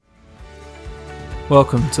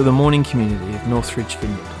Welcome to the morning community of Northridge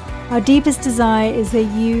Vineyard. Our deepest desire is that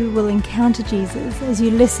you will encounter Jesus as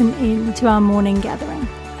you listen in to our morning gathering.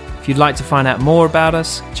 If you'd like to find out more about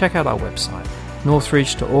us, check out our website,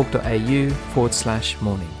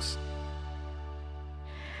 northridge.org.au/mornings.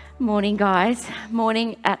 Morning, guys.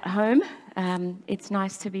 Morning at home. It's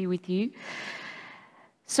nice to be with you.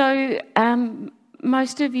 So,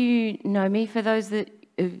 most of you know me. For those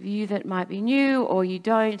of you that might be new or you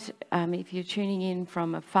don't, if you're tuning in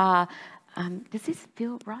from afar, does this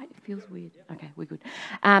feel right? It feels weird. Okay, we're good.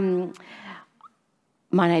 My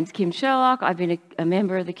name's Kim Sherlock. I've been a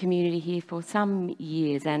member of the community here for some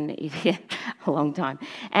years and a long time.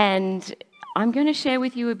 And I'm going to share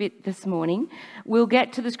with you a bit this morning. We'll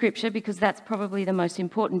get to the scripture because that's probably the most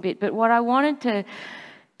important bit. But what I wanted to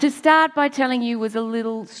start by telling you was a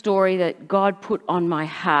little story that God put on my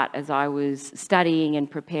heart as I was studying and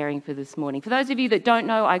preparing for this morning. For those of you that don't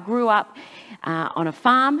know, I grew up on a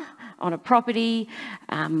farm, on a property,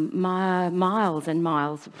 miles and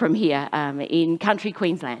miles from here in country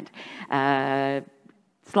Queensland.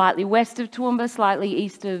 Slightly west of Toowoomba, slightly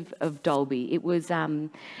east of Dalby. It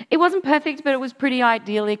wasn't perfect, but it was pretty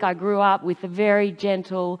idyllic. I grew up with a very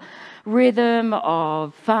gentle rhythm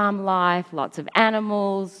of farm life, lots of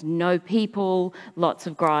animals, no people, lots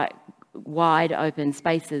of wide open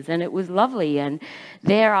spaces, and it was lovely. And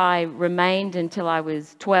there I remained until I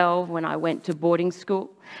was 12 when I went to boarding school.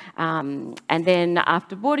 And then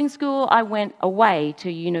after boarding school, I went away to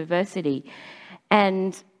university.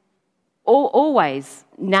 And always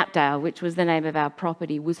Knapdale, which was the name of our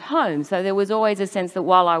property, was home. So there was always a sense that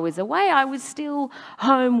while I was away, home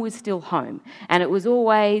was still home. And it was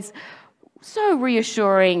always so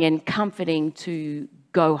reassuring and comforting to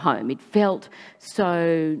go home. It felt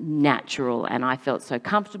so natural and I felt so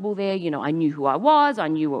comfortable there. You know, I knew who I was, I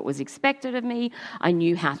knew what was expected of me, I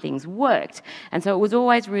knew how things worked. And so it was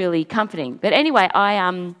always really comforting. But anyway,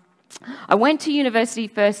 I went to university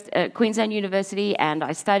first, Queensland University, and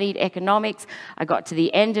I studied economics. I got to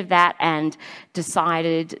the end of that and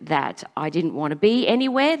decided that I didn't want to be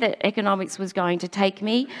anywhere that economics was going to take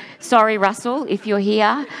me. Sorry, Russell, if you're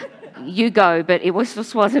here, you go, but it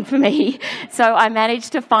just wasn't for me. So I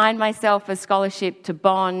managed to find myself a scholarship to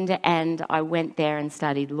Bond, and I went there and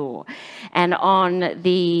studied law. And on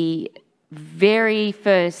the very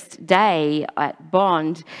first day at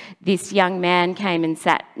Bond, this young man came and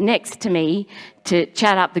sat next to me to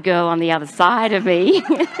chat up the girl on the other side of me.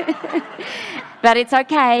 But it's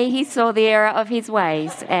okay, he saw the error of his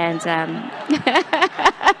ways. And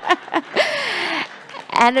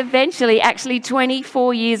and eventually, actually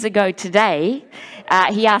 24 years ago today,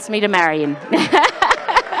 he asked me to marry him.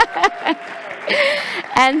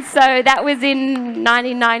 And so that was in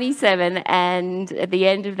 1997, and at the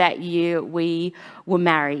end of that year, we were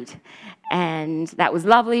married. And that was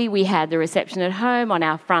lovely. We had the reception at home on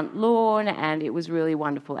our front lawn, and it was really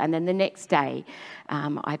wonderful. And then the next day,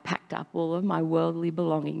 I packed up all of my worldly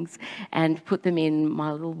belongings and put them in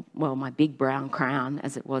my big brown Crown,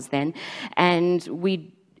 as it was then. And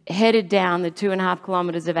we headed down the 2.5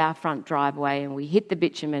 kilometres of our front driveway, and we hit the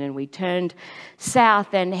bitumen and we turned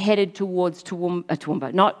south and headed towards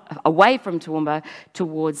Toowoomba, not away from Toowoomba,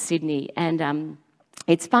 towards Sydney. And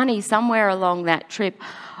it's funny, somewhere along that trip,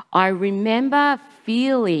 I remember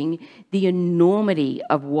feeling the enormity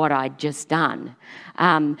of what I'd just done.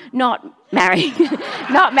 Not marrying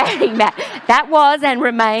Matt. That was and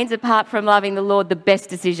remains, apart from loving the Lord, the best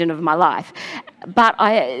decision of my life. But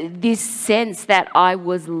this sense that I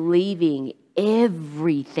was leaving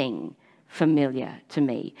everything familiar to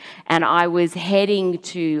me. And I was heading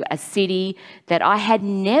to a city that I had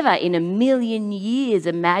never in a million years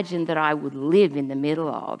imagined that I would live in the middle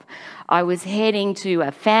of. I was heading to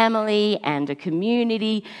a family and a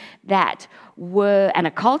community and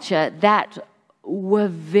a culture that were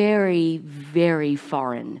very, very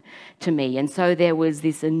foreign to me. And so there was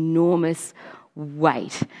this enormous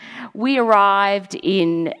weight. We arrived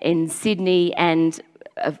in Sydney, and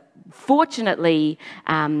fortunately,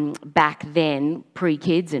 back then,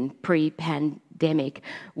 pre-kids and pre-pandemic,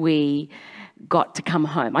 we got to come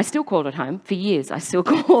home. I still called it home for years. I still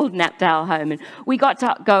called Knapdale home, and we got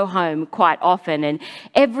to go home quite often. And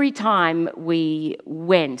every time we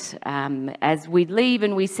went, as we'd leave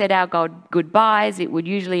and we said our goodbyes, it would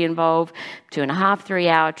usually involve 2.5,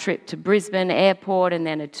 3-hour trip to Brisbane Airport, and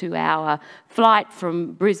then a 2-hour flight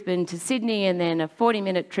from Brisbane to Sydney, and then a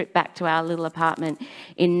 40-minute trip back to our little apartment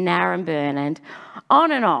in Narembeen. And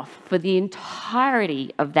on and off for the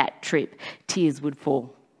entirety of that trip, tears would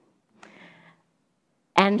fall.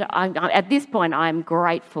 And at this point, I'm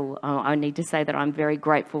grateful. I need to say that I'm very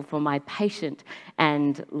grateful for my patient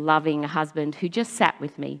and loving husband who just sat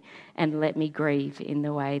with me and let me grieve in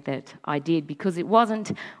the way that I did, because it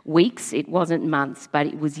wasn't weeks, it wasn't months, but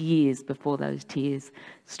it was years before those tears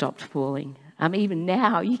stopped falling. Even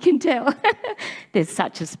now, you can tell there's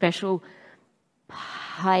such a special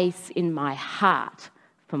place in my heart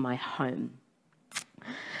for my home.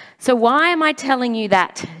 So why am I telling you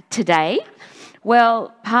that today?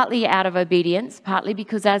 Well, partly out of obedience, partly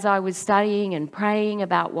because as I was studying and praying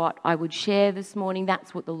about what I would share this morning,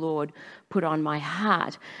 that's what the Lord put on my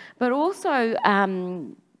heart. But also,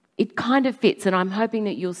 it kind of fits, and I'm hoping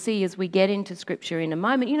that you'll see as we get into Scripture in a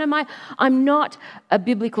moment. You know, I'm not a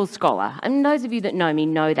biblical scholar, and those of you that know me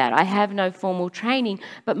know that. I have no formal training,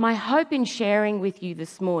 but my hope in sharing with you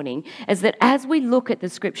this morning is that as we look at the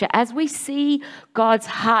Scripture, as we see God's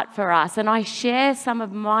heart for us, and I share some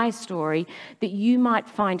of my story, that you might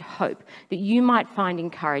find hope, that you might find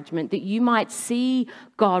encouragement, that you might see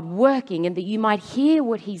God working, and that you might hear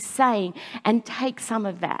what He's saying and take some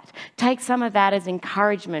of that. Take some of that as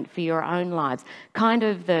encouragement for your own lives. Kind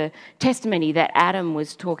of the testimony that Adam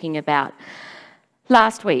was talking about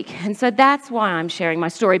last week. And so that's why I'm sharing my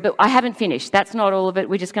story. But I haven't finished. That's not all of it.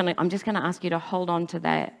 I'm just going to ask you to hold on to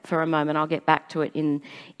that for a moment. I'll get back to it in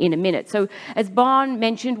a minute. So as Bon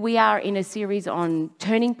mentioned, we are in a series on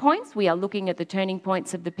turning points. We are looking at the turning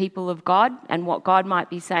points of the people of God and what God might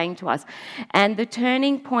be saying to us. And the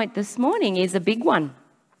turning point this morning is a big one.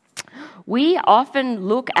 We often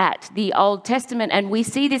look at the Old Testament and we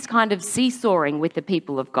see this kind of seesawing with the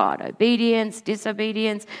people of God. Obedience,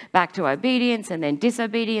 disobedience, back to obedience, and then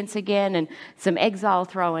disobedience again, and some exile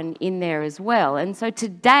thrown in there as well. And so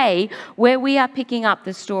today, where we are picking up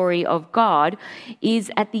the story of God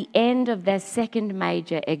is at the end of their second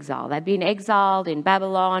major exile. They've been exiled in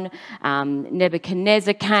Babylon.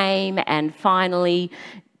 Nebuchadnezzar came and finally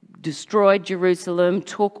destroyed Jerusalem,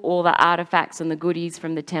 took all the artifacts and the goodies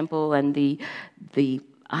from the temple and the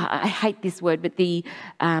I hate this word, but the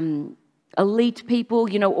elite people,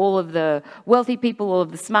 you know, all of the wealthy people, all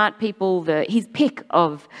of the smart people, his pick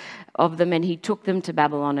of them, and he took them to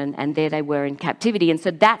Babylon, and there they were in captivity. And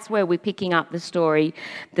so that's where we're picking up the story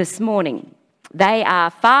this morning. They are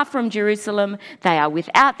far from Jerusalem. They are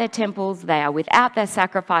without their temples. They are without their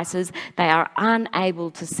sacrifices. They are unable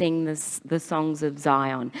to sing the songs of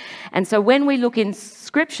Zion. And so when we look in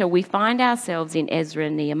Scripture, we find ourselves in Ezra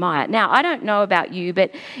and Nehemiah. Now, I don't know about you,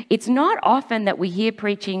 but it's not often that we hear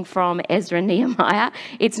preaching from Ezra and Nehemiah.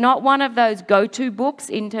 It's not one of those go-to books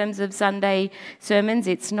in terms of Sunday sermons.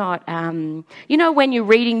 It's not, you know, when you're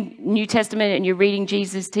reading New Testament and you're reading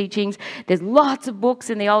Jesus' teachings, there's lots of books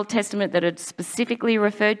in the Old Testament that are specifically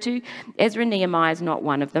referred to. Ezra and Nehemiah is not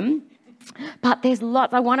one of them. But there's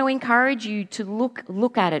lots. I want to encourage you to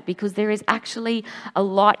look at it, because there is actually a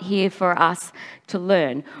lot here for us to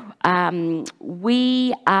learn. I won't worry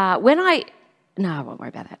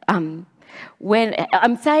about that. When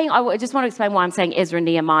I'm saying, I just want to explain why I'm saying Ezra and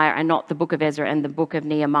Nehemiah and not the book of Ezra and the book of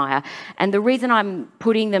Nehemiah. And the reason I'm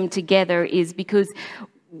putting them together is because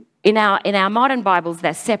in our modern Bibles,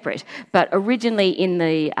 they're separate, but originally in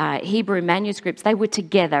the Hebrew manuscripts, they were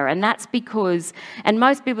together, and that's because, and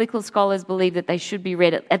most biblical scholars believe that they should be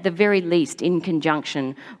read at the very least in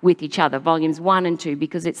conjunction with each other, volumes 1 and 2,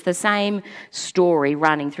 because it's the same story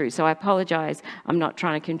running through. So I apologise, I'm not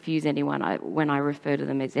trying to confuse anyone when I refer to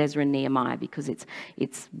them as Ezra and Nehemiah, because it's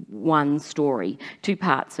one story, two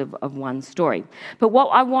parts of one story. But what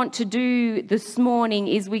I want to do this morning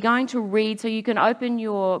is we're going to read, so you can open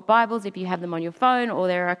your Bibles if you have them on your phone, or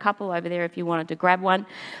there are a couple over there if you wanted to grab one.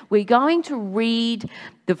 We're going to read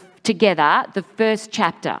together the first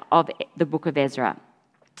chapter of the book of Ezra.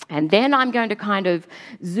 And then I'm going to kind of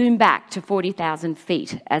zoom back to 40,000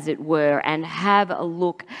 feet, as it were, and have a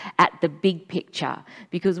look at the big picture.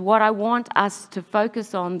 Because what I want us to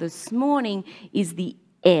focus on this morning is the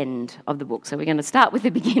end of the book. So we're going to start with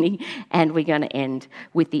the beginning and we're going to end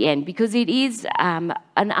with the end, because it is an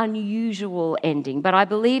unusual ending. But I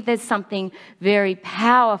believe there's something very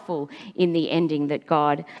powerful in the ending that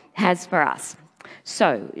God has for us.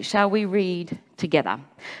 So shall we read together?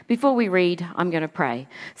 Before we read, I'm going to pray.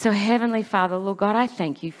 So Heavenly Father, Lord God, I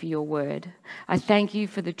thank you for your word. I thank you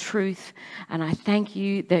for the truth, and I thank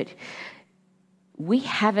you that we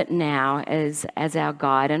have it now as our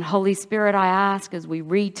guide. And Holy Spirit, I ask as we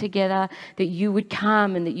read together that you would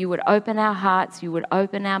come and that you would open our hearts, you would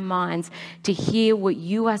open our minds to hear what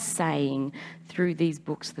you are saying through these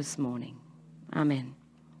books this morning. Amen.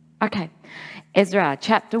 Okay, Ezra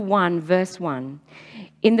chapter 1, verse 1.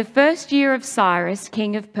 In the first year of Cyrus,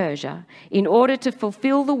 king of Persia, in order to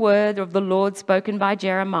fulfill the word of the Lord spoken by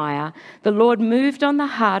Jeremiah, the Lord moved on the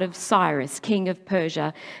heart of Cyrus, king of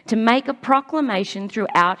Persia, to make a proclamation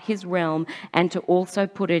throughout his realm and to also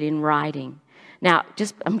put it in writing. Now,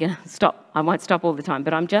 I'm going to stop. I won't stop all the time,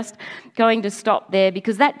 but I'm just going to stop there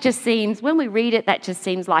because that just seems, when we read it, that just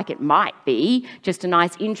seems like it might be just a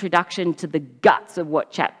nice introduction to the guts of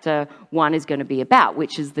what chapter 1 is going to be about,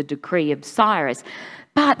 which is the decree of Cyrus.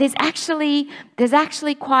 But there's actually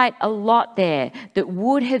quite a lot there that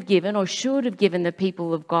would have given or should have given the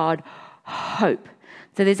people of God hope.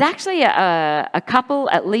 So there's actually a couple,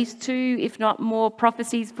 at least 2, if not more,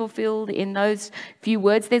 prophecies fulfilled in those few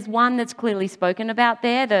words. There's one that's clearly spoken about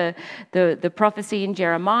there, the prophecy in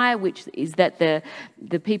Jeremiah, which is that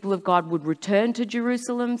the people of God would return to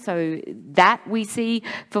Jerusalem. So that we see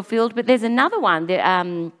fulfilled. But there's another one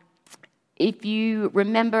that, if you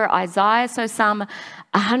remember Isaiah, so some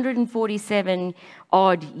 147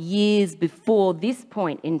 odd years before this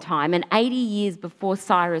point in time, and 80 years before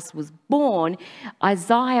Cyrus was born,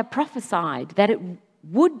 Isaiah prophesied that it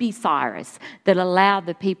would be Cyrus that allowed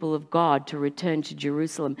the people of God to return to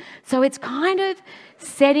Jerusalem. So it's kind of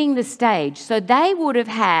setting the stage. So they would have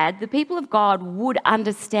had, the people of God would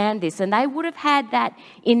understand this, and they would have had that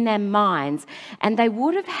in their minds, and they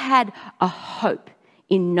would have had a hope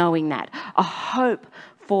in knowing that, a hope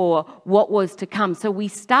for what was to come. So we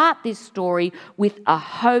start this story with a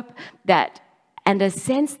hope that, and a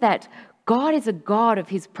sense that God is a God of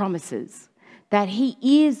his promises, that he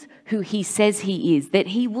is who he says he is, that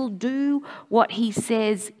he will do what he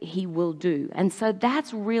says he will do. And so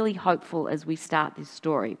that's really hopeful as we start this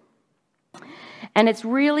story. And it's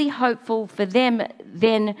really hopeful for them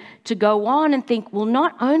then to go on and think, well,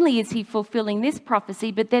 not only is he fulfilling this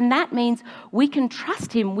prophecy, but then that means we can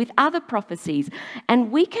trust him with other prophecies.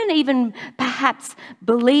 And we can even perhaps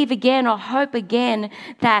believe again or hope again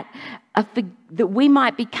that we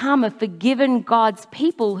might become a forgiven God's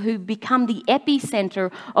people who become the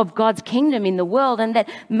epicenter of God's kingdom in the world, and that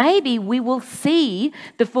maybe we will see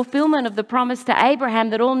the fulfillment of the promise to Abraham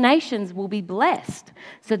that all nations will be blessed.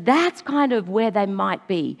 So that's kind of where they might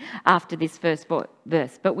be after this first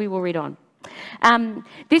verse, but we will read on.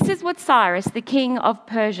 This is what Cyrus, the king of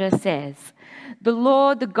Persia, says. The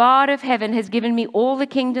Lord, the God of heaven, has given me all the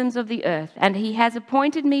kingdoms of the earth, and he has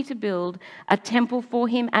appointed me to build a temple for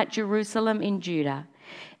him at Jerusalem in Judah.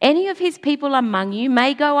 Any of his people among you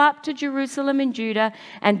may go up to Jerusalem in Judah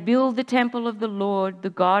and build the temple of the Lord, the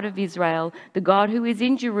God of Israel, the God who is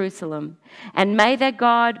in Jerusalem, and may their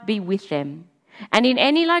God be with them. And in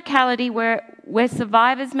any locality where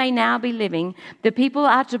survivors may now be living, the people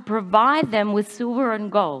are to provide them with silver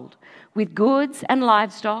and gold, with goods and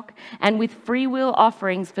livestock, and with freewill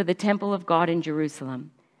offerings for the temple of God in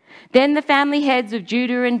Jerusalem. Then the family heads of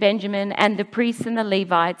Judah and Benjamin and the priests and the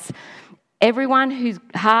Levites, everyone whose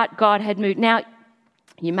heart God had moved. Now,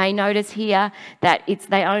 you may notice here that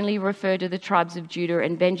they only refer to the tribes of Judah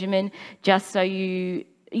and Benjamin, just so you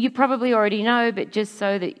probably already know, but just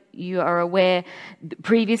so that you are aware,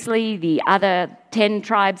 previously the other 10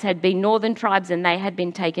 tribes had been northern tribes and they had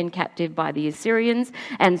been taken captive by the Assyrians.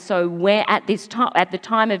 And so at the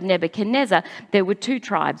time of Nebuchadnezzar, there were 2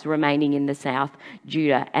 tribes remaining in the south,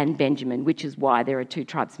 Judah and Benjamin, which is why there are 2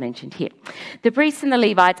 tribes mentioned here. The priests and the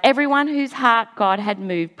Levites, everyone whose heart God had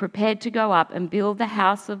moved, prepared to go up and build the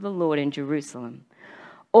house of the Lord in Jerusalem.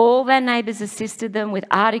 All their neighbours assisted them with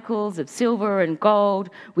articles of silver and gold,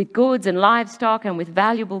 with goods and livestock, and with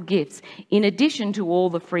valuable gifts, in addition to all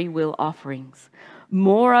the freewill offerings.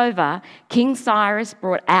 Moreover, King Cyrus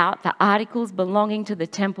brought out the articles belonging to the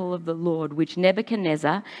temple of the Lord, which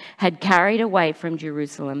Nebuchadnezzar had carried away from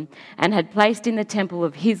Jerusalem and had placed in the temple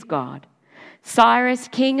of his God. Cyrus,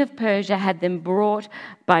 king of Persia, had them brought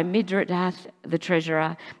by Mithredath, the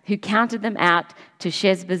treasurer, who counted them out to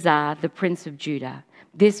Sheshbazzar, the prince of Judah.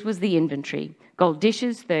 This was the inventory: gold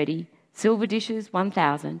dishes 30, silver dishes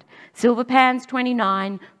 1,000, silver pans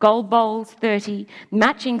 29, gold bowls 30,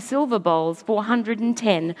 matching silver bowls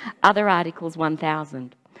 410, other articles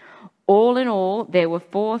 1,000. All in all, there were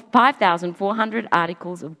 5,400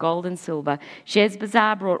 articles of gold and silver.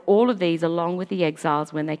 Sheshbazzar brought all of these along with the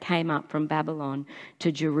exiles when they came up from Babylon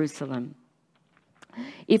to Jerusalem.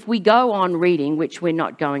 If we go on reading, which we're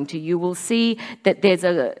not going to, you will see that there's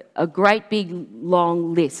a great big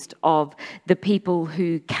long list of the people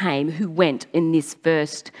who went in this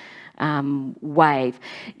first wave.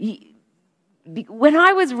 When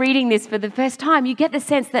I was reading this for the first time, you get the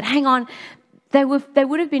sense that, hang on, they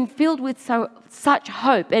would have been filled with such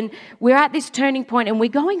hope. And we're at this turning point and we're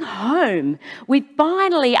going home. We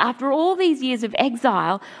finally, after all these years of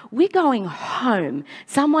exile, we're going home.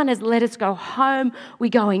 Someone has let us go home. We're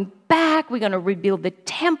going back. We're going to rebuild the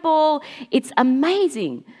temple. It's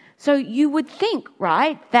amazing. So you would think,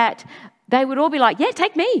 right, that they would all be like, yeah,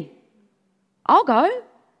 take me. I'll go.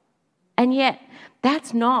 And yet,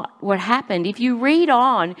 that's not what happened. If you read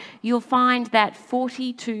on, you'll find that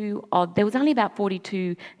there was only about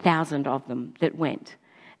 42,000 of them that went.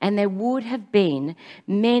 And there would have been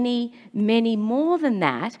many, many more than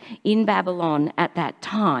that in Babylon at that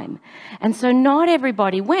time. And so not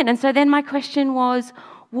everybody went. And so then my question was,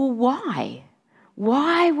 well, why?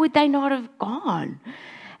 Why would they not have gone?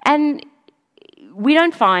 And we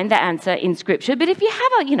don't find the answer in Scripture, but if you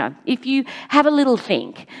have a little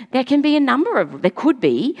think, there could be a number of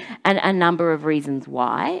reasons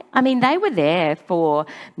why. I mean, they were there for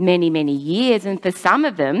many, many years, and for some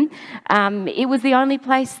of them, it was the only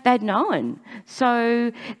place they'd known.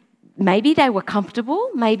 So maybe they were comfortable.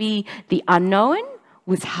 Maybe the unknown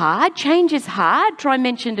was hard. Change is hard. Troy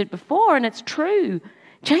mentioned it before, and it's true.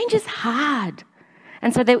 Change is hard.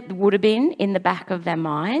 And so there would have been in the back of their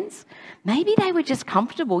minds, maybe they were just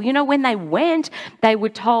comfortable. You know, when they went, they were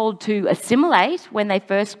told to assimilate. When they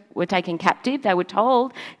first were taken captive, they were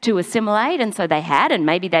told to assimilate, and so they had, and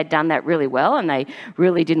maybe they'd done that really well, and they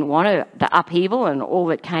really didn't want the upheaval and all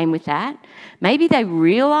that came with that. Maybe they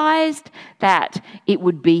realised that it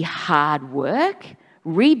would be hard work.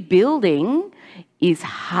 Rebuilding is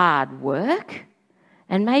hard work.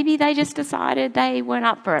 And maybe they just decided they weren't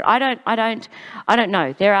up for it. I don't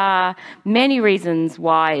know. There are many reasons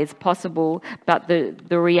why it's possible, but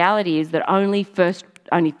the reality is that only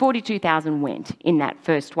 42,000 went in that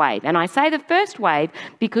first wave. And I say the first wave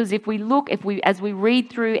because as we read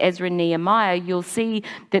through Ezra and Nehemiah, you'll see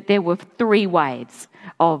that there were 3 waves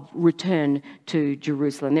of return to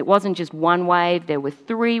Jerusalem. It wasn't just one wave, there were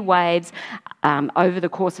 3 waves over the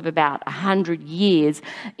course of about 100 years,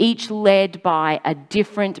 each led by a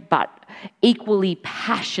different but equally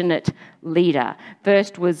passionate leader.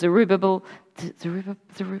 First was Zerubbabel,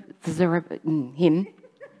 him.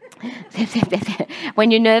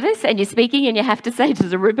 When you're nervous and you're speaking and you have to say to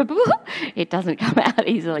Zerubbabel, it doesn't come out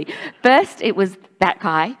easily. First, it was that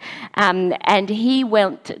guy, and he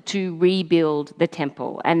went to rebuild the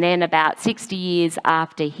temple. And then about 60 years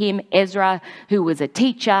after him, Ezra, who was a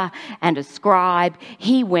teacher and a scribe,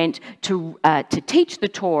 he went to teach the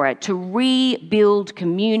Torah, to rebuild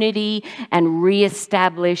community and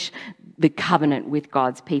reestablish the covenant with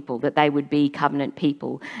God's people, that they would be covenant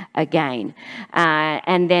people again.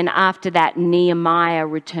 And then after that, Nehemiah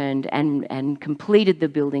returned and completed the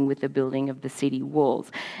building with the building of the city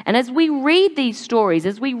walls. And as we read these stories,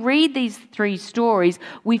 as we read these 3 stories,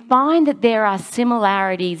 we find that there are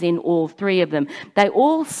similarities in all 3 of them. They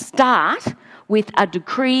all start with a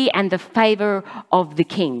decree and the favour of the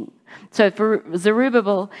king. So for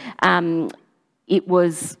Zerubbabel, it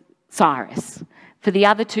was Cyrus. For the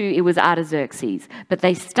other 2, it was Artaxerxes. But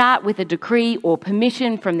they start with a decree or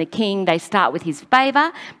permission from the king. They start with his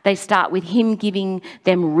favour. They start with him giving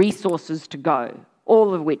them resources to go,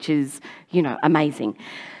 all of which is, amazing.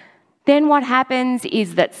 Then what happens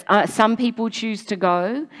is that some people choose to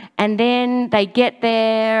go, and then they get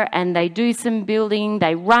there and they do some building.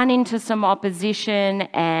 They run into some opposition,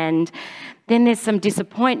 and then there's some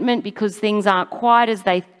disappointment because things aren't quite as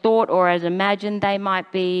they thought or as imagined they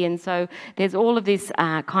might be. And so there's all of this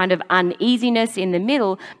kind of uneasiness in the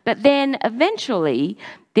middle. But then eventually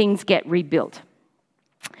things get rebuilt.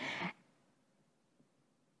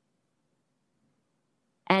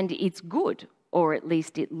 And it's good, or at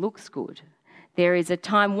least it looks good. There is a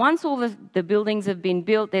time, once all the buildings have been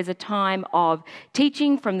built, there's a time of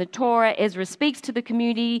teaching from the Torah. Ezra speaks to the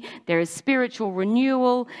community. There is spiritual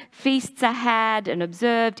renewal. Feasts are had and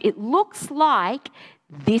observed. It looks like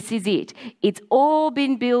this is it. It's all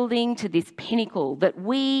been building to this pinnacle that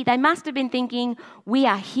they must have been thinking, we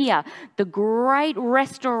are here. The great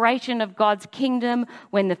restoration of God's kingdom,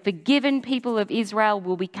 when the forgiven people of Israel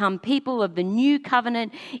will become people of the new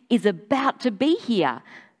covenant, is about to be here.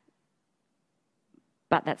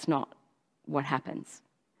 But that's not what happens.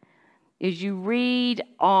 As you read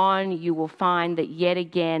on, you will find that yet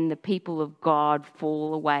again the people of God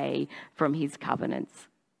fall away from his covenants.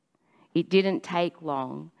 It didn't take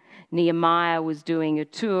long. Nehemiah was doing a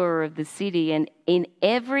tour of the city, and in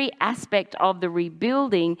every aspect of the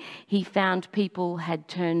rebuilding, he found people had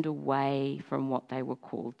turned away from what they were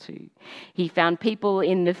called to. He found people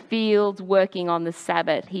in the fields working on the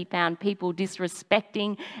Sabbath. He found people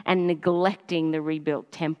disrespecting and neglecting the rebuilt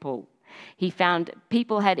temple. He found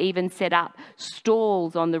people had even set up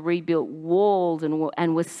stalls on the rebuilt walls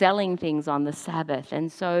and were selling things on the Sabbath.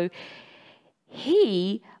 And so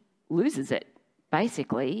he loses it,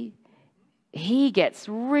 basically. He gets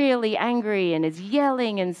really angry and is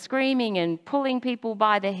yelling and screaming and pulling people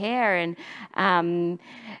by the hair, and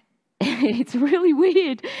it's really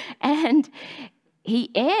weird. And he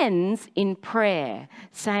ends in prayer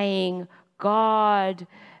saying, God,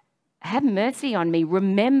 have mercy on me.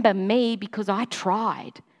 Remember me because I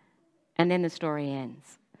tried. And then the story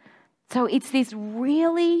ends. So it's this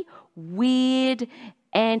really weird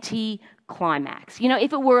anti-climax. You know,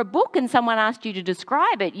 if it were a book and someone asked you to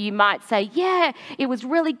describe it, you might say, yeah, it was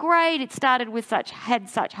really great. It started with had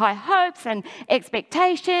such high hopes and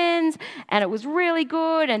expectations, and it was really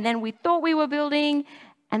good. And then we thought we were building,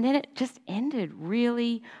 and then it just ended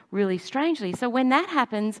really, really strangely. So when that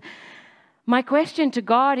happens, my question to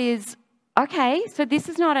God is, okay, so this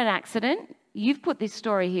is not an accident. You've put this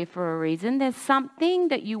story here for a reason. There's something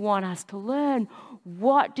that you want us to learn.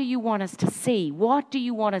 What do you want us to see? What do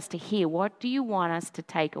you want us to hear? What do you want us to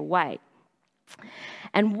take away?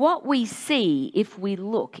 And what we see if we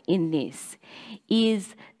look in this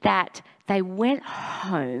is that they went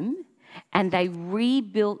home and they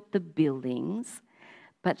rebuilt the buildings,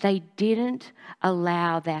 but they didn't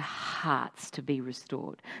allow their hearts to be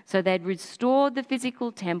restored. So they'd restored the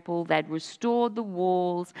physical temple, they'd restored the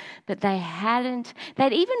walls, but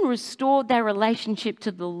they'd even restored their relationship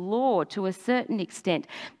to the Lord to a certain extent,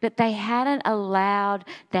 but they hadn't allowed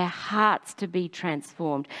their hearts to be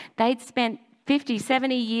transformed. They'd spent 50,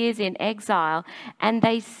 70 years in exile, and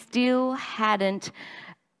they still hadn't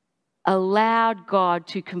allowed God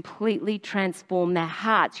to completely transform their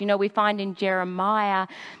hearts. You know, we find in Jeremiah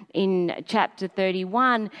in chapter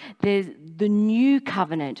 31, there's the new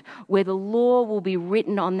covenant where the law will be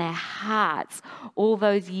written on their hearts. All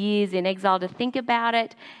those years in exile to think about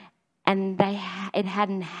it, and it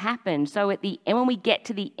hadn't happened. So when we get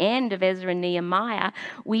to the end of Ezra and Nehemiah,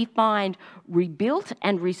 we find rebuilt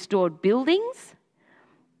and restored buildings,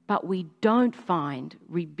 but we don't find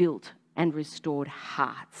rebuilt and restored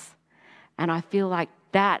hearts. And I feel like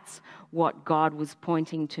that's what God was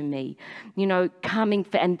pointing to me. You know, coming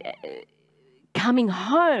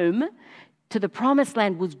home to the promised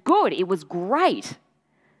land was good. It was great.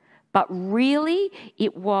 But really,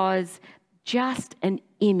 it was just an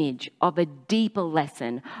image of a deeper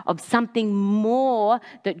lesson, of something more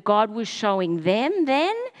that God was showing them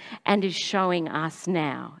then and is showing us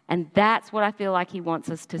now. And that's what I feel like He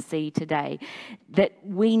wants us to see today. That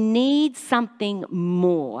we need something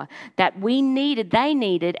more. That they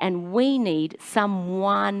needed, and we need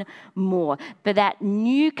someone more. For that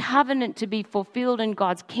new covenant to be fulfilled and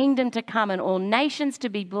God's kingdom to come and all nations to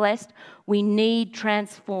be blessed, we need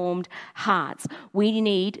transformed hearts.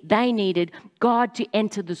 They needed God to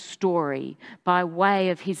enter the story by way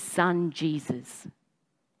of His Son, Jesus.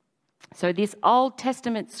 So this Old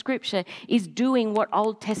Testament scripture is doing what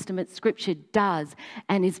Old Testament scripture does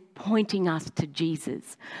and is pointing us to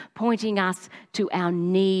Jesus, pointing us to our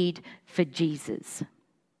need for Jesus.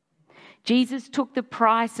 Jesus took the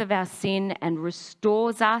price of our sin and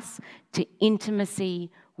restores us to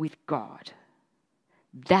intimacy with God.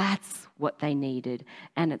 That's what they needed,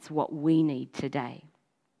 and it's what we need today.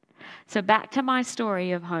 So back to my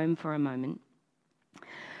story of home for a moment.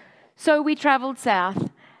 So we travelled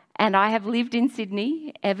south, and I have lived in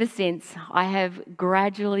Sydney ever since. I have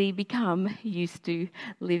gradually become used to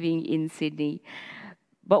living in Sydney.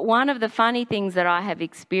 But one of the funny things that I have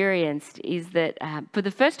experienced is that for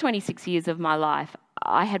the first 26 years of my life,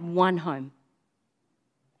 I had one home,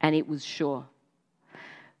 and it was Shore.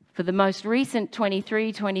 For the most recent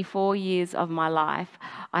 23, 24 years of my life,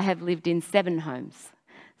 I have lived in 7 homes.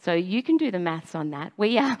 So you can do the maths on that.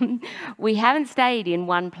 We haven't stayed in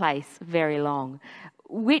one place very long,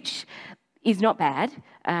 which is not bad.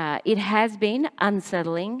 It has been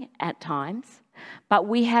unsettling at times, but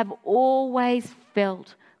we have always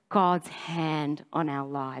felt God's hand on our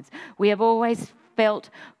lives. We have always felt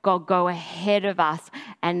God go ahead of us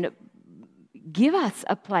and give us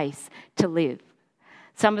a place to live.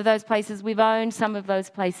 Some of those places we've owned, some of those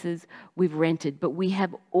places we've rented, but we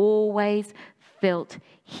have always felt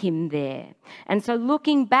Him there. And so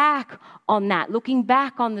looking back on that, looking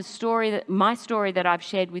back on my story that I've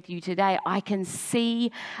shared with you today, I can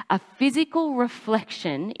see a physical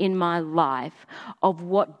reflection in my life of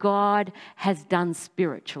what God has done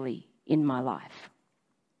spiritually in my life.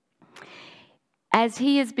 As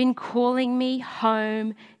He has been calling me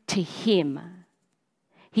home to Him,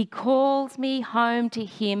 He calls me home to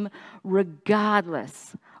Him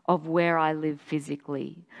regardless of where I live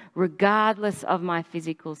physically, regardless of my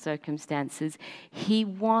physical circumstances. He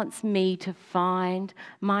wants me to find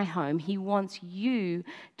my home. He wants you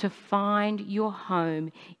to find your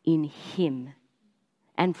home in Him.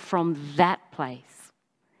 And from that place,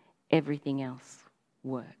 everything else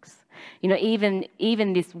works. You know,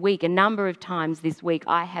 even this week, a number of times this week,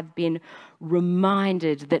 I have been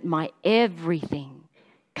reminded that my everything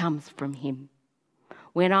comes from Him.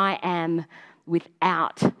 When I am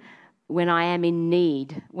without, when I am in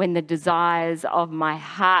need, when the desires of my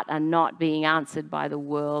heart are not being answered by the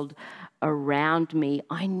world around me,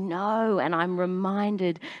 I know and I'm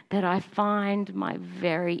reminded that I find my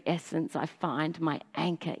very essence, I find my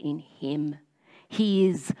anchor in Him. He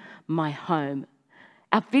is my home.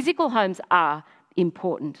 Our physical homes are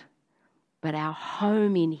important, but our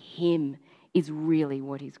home in Him is really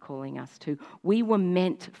what He's calling us to. We were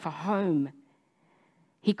meant for home.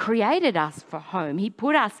 He created us for home. He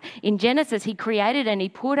put us in Genesis, He created and He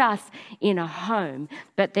put us in a home.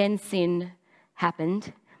 But then sin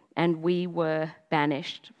happened and we were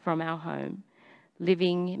banished from our home,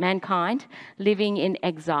 mankind living in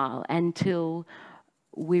exile until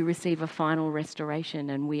we receive a final restoration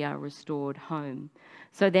and we are restored home.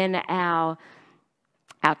 So then our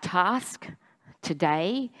task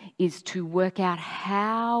today is to work out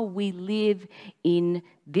how we live in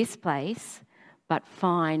this place but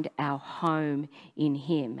find our home in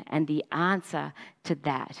Him. And the answer to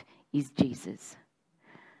that is Jesus.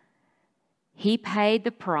 He paid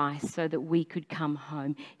the price so that we could come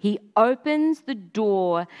home. He opens the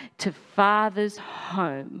door to Father's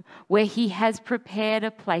home, where He has prepared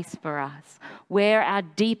a place for us, where our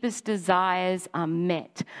deepest desires are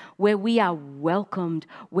met, where we are welcomed,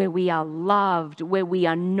 where we are loved, where we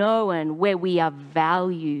are known, where we are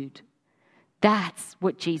valued. That's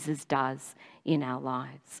what Jesus does in our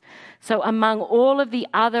lives. So among all of the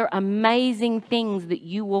other amazing things that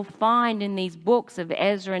you will find in these books of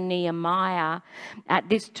Ezra and Nehemiah, at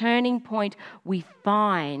this turning point, we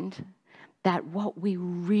find that what we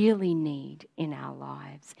really need in our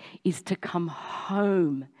lives is to come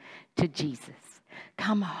home to Jesus,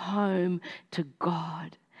 come home to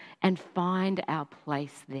God and find our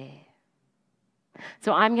place there.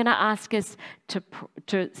 So I'm going to ask us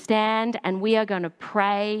to stand and we are going to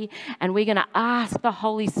pray and we're going to ask the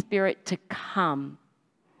Holy Spirit to come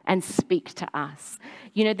and speak to us.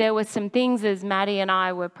 You know, there were some things as Maddie and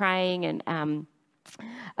I were praying and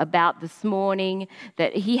about this morning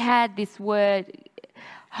that he had this word,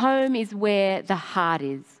 home is where the heart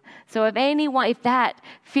is. So if that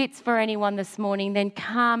fits for anyone this morning, then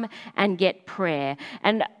come and get prayer.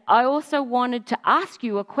 And I also wanted to ask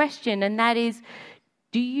you a question, and that is,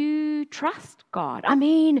 do you trust God? I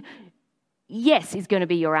mean, yes is going to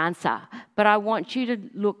be your answer, but I want you to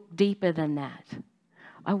look deeper than that.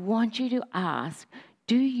 I want you to ask,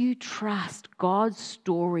 do you trust God's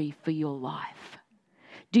story for your life?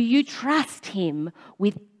 Do you trust Him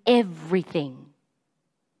with everything?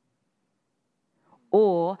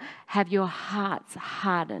 Or have your hearts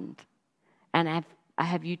hardened and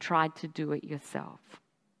have you tried to do it yourself?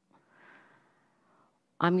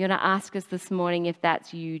 I'm going to ask us this morning, if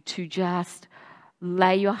that's you, to just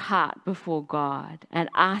lay your heart before God and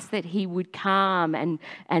ask that He would come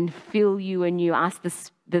and fill you anew. Ask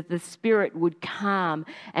that the Spirit would come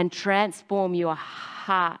and transform your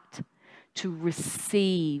heart to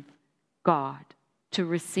receive God, to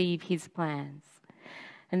receive His plans.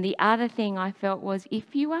 And the other thing I felt was,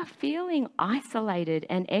 if you are feeling isolated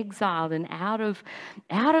and exiled and out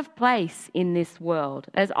of place in this world,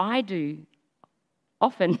 as I do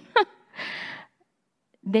often,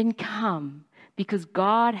 then come, because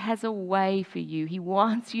God has a way for you. He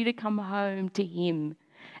wants you to come home to Him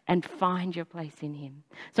and find your place in Him.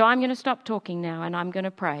 So I'm going to stop talking now and I'm going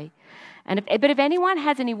to pray. But if anyone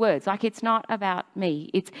has any words, like, it's not about me.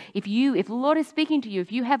 It's if the Lord is speaking to you,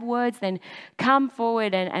 if you have words, then come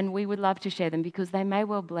forward and we would love to share them, because they may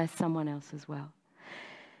well bless someone else as well.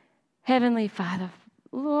 Heavenly Father,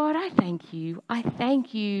 Lord, I thank you. I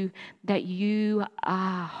thank you that you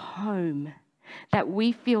are home, that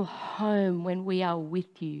we feel home when we are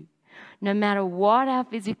with you. No matter what our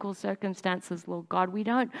physical circumstances, Lord God, we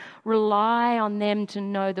don't rely on them to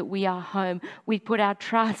know that we are home. We put our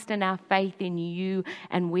trust and our faith in you,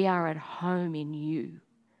 and we are at home in you.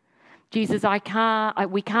 Jesus,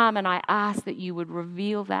 we come and I ask that you would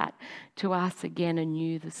reveal that to us again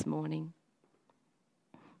anew this morning.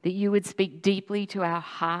 That you would speak deeply to our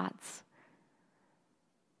hearts.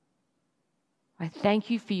 I thank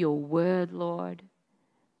you for your word, Lord.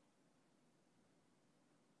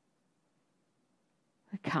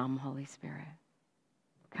 Come, Holy Spirit.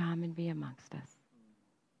 Come and be amongst us.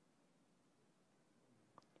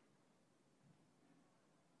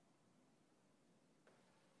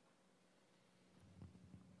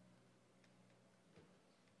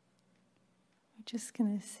 We're just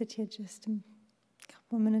going to sit here just a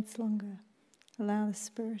couple of minutes longer. Allow the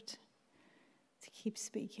Spirit to keep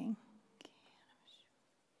speaking.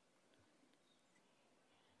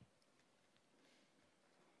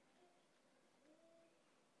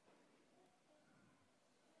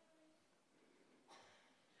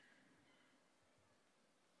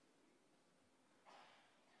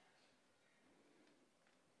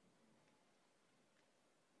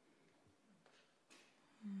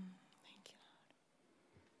 Thank you, Lord.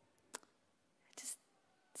 I just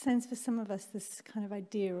sense for some of us this kind of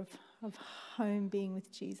idea of home being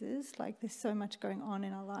with Jesus. Like there's so much going on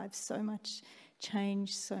in our lives, so much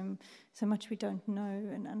change, so much we don't know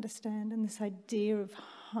and understand. And this idea of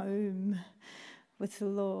home with the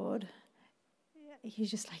Lord, He's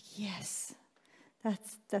just like, yes,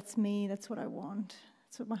 that's me, that's what I want.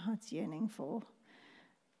 That's what my heart's yearning for.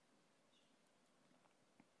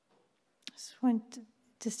 I just want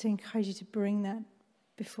to encourage you to bring that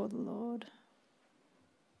before the Lord.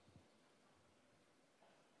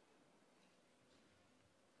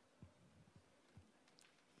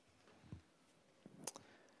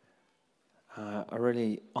 I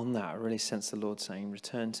really sense the Lord saying,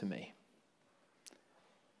 return to me.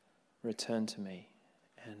 Return to me.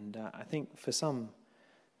 And I think for some,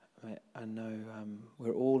 I know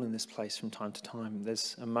we're all in this place from time to time.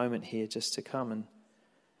 There's a moment here just to come and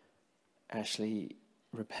actually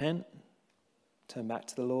repent, turn back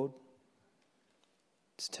to the Lord,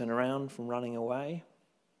 to turn around from running away,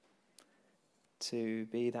 to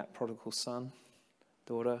be that prodigal son,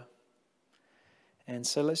 daughter. And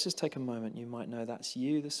so let's just take a moment. You might know that's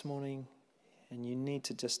you this morning, and you need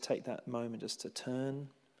to just take that moment just to turn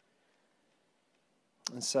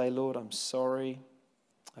and say, Lord, I'm sorry.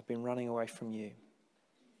 I've been running away from you.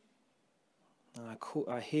 And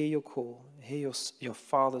I hear your call, I hear your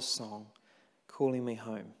Father's song calling me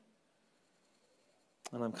home.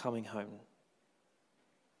 And I'm coming home.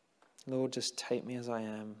 Lord, just take me as I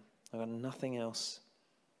am. I've got nothing else.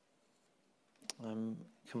 I'm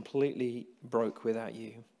completely broke without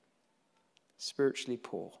you. Spiritually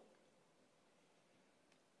poor.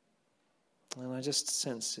 And I just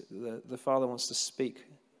sense that the Father wants to speak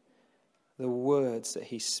the words that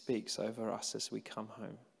He speaks over us as we come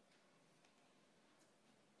home.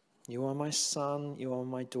 You are my son, you are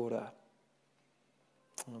my daughter.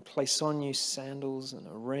 I'm going to place on you sandals and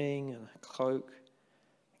a ring and a cloak.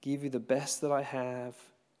 Give you the best that I have.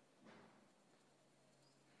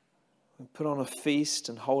 Put on a feast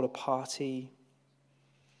and hold a party.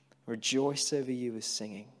 Rejoice over you with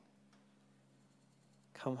singing.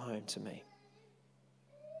 Come home to me.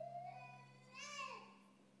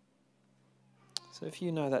 So if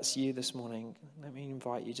you know that's you this morning, let me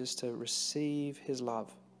invite you just to receive His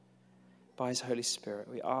love by His Holy Spirit.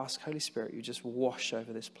 We ask, Holy Spirit, you just wash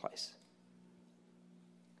over this place.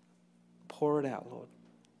 Pour it out, Lord.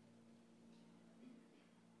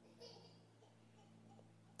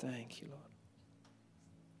 Thank you, Lord.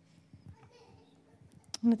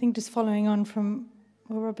 And I think just following on from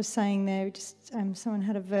what Rob was saying there, just someone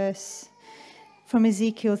had a verse from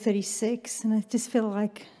Ezekiel 36, and I just feel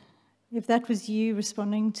like if that was you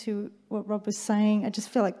responding to what Rob was saying, I just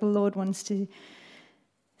feel like the Lord wants to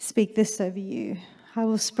speak this over you. I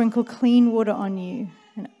will sprinkle clean water on you,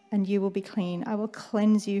 and you will be clean. I will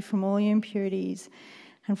cleanse you from all your impurities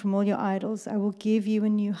and from all your idols. I will give you a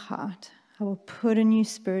new heart. I will put a new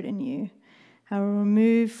spirit in you. I will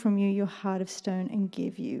remove from you your heart of stone and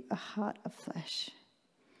give you a heart of flesh.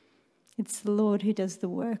 It's the Lord who does the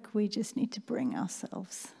work. We just need to bring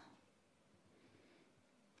ourselves.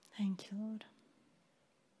 Thank you, Lord.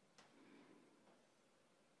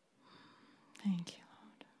 Thank you, Lord.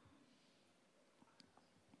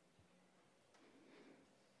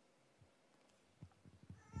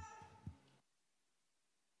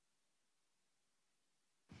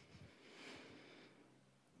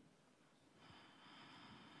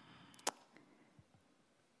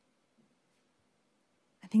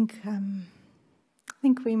 I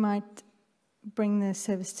think we might bring the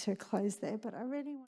service to a close there, but I really want